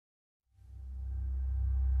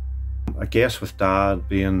I guess with Dad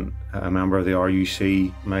being a member of the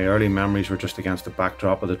RUC, my early memories were just against the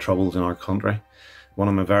backdrop of the troubles in our country. One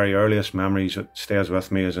of my very earliest memories that stays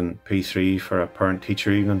with me is in P3 for a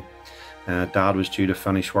parent-teacher evening. Dad was due to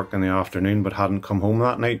finish work in the afternoon but hadn't come home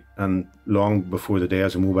that night, and long before the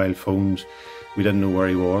days of mobile phones we didn't know where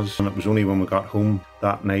he was, and it was only when we got home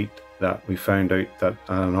that night that we found out that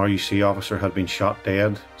an RUC officer had been shot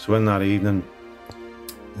dead. So in that evening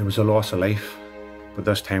there was a loss of life, but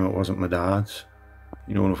this time it wasn't my dad's.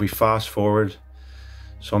 You know, and if we fast forward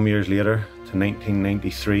some years later to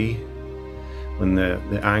 1993, when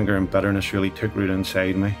the anger and bitterness really took root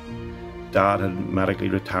inside me. Dad had medically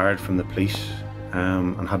retired from the police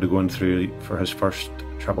and had to go in through for his first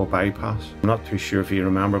triple bypass. I'm not too sure if you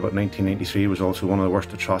remember, but 1993 was also one of the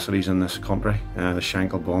worst atrocities in this country, the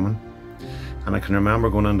Shankill bombing. And I can remember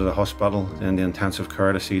going into the hospital in the intensive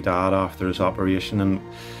care to see Dad after his operation, and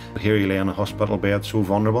here he lay in a hospital bed so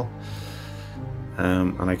vulnerable,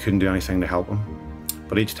 and I couldn't do anything to help him.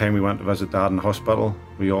 But each time we went to visit Dad in the hospital,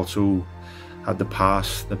 we also had to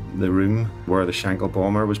pass the room where the Shankill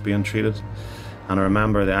bomber was being treated. And I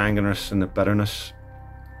remember the angerness and the bitterness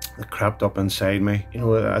that crept up inside me. You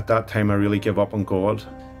know, at that time I really gave up on God.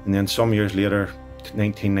 And then some years later,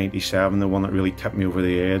 1997, the one that really tipped me over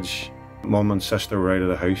the edge, Mum and sister were out of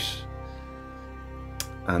the house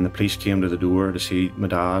and the police came to the door to see my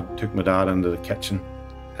dad, took my dad into the kitchen,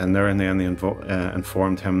 and there and then they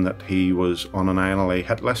informed him that he was on an INLA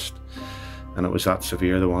hit list, and it was that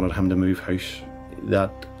severe they wanted him to move house.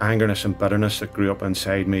 That angerness and bitterness that grew up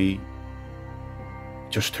inside me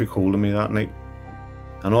just took hold of me that night.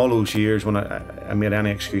 And all those years when I made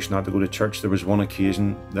any excuse not to go to church, there was one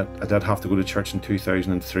occasion that I did have to go to church in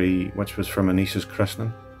 2003, which was for my niece's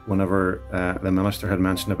christening, whenever the minister had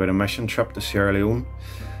mentioned about a mission trip to Sierra Leone.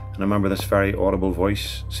 And I remember this very audible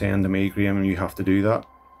voice saying to me, "Greame, you have to do that."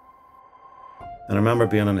 And I remember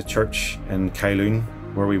being in a church in Kowloon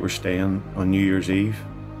where we were staying on New Year's Eve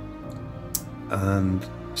and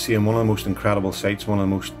seeing one of the most incredible sights, one of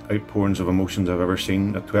the most outpourings of emotions I've ever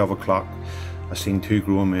seen. At 12 o'clock, I seen two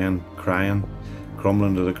grown men crying,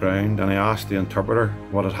 crumbling to the ground, and I asked the interpreter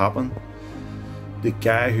what had happened. The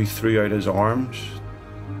guy who threw out his arms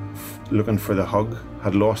looking for the hug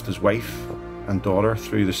had lost his wife and daughter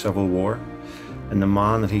through the Civil War, and the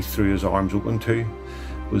man that he threw his arms open to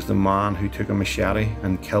was the man who took a machete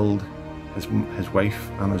and killed his wife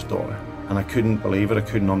and his daughter. And I couldn't believe it. I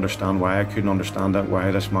couldn't understand why. I couldn't understand that,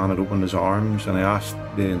 why this man had opened his arms. And I asked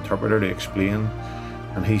the interpreter to explain,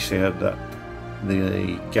 and he said that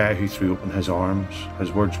the guy who threw open his arms,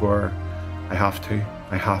 his words were, I have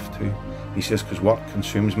to. He says, because what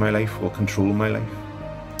consumes my life will control my life.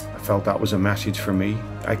 I felt that was a message for me.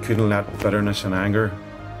 I couldn't let bitterness and anger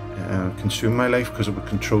consume my life, because it would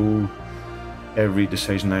control every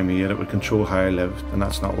decision I made. It would control how I lived, and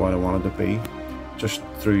that's not what I wanted to be. Just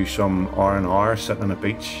through some R&R sitting on a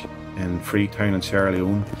beach in Freetown in Sierra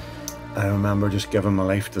Leone, I remember just giving my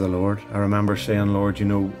life to the Lord. I remember saying, Lord, you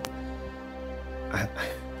know,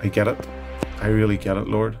 I get it. I really get it,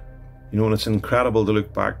 Lord. You know, and it's incredible to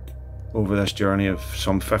look back over this journey of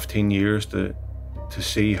some 15 years to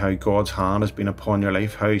see how God's hand has been upon your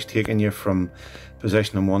life, how He's taken you from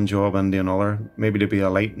position in one job into another, maybe to be a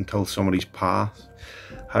light until somebody's path,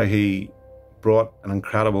 how He brought an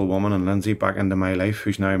incredible woman in Lindsay back into my life,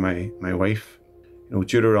 who's now my wife. You know,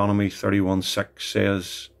 Deuteronomy 31:6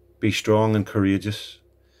 says, be strong and courageous,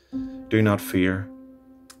 do not fear,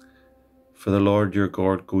 for the Lord your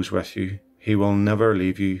God goes with you. He will never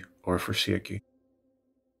leave you or forsake you.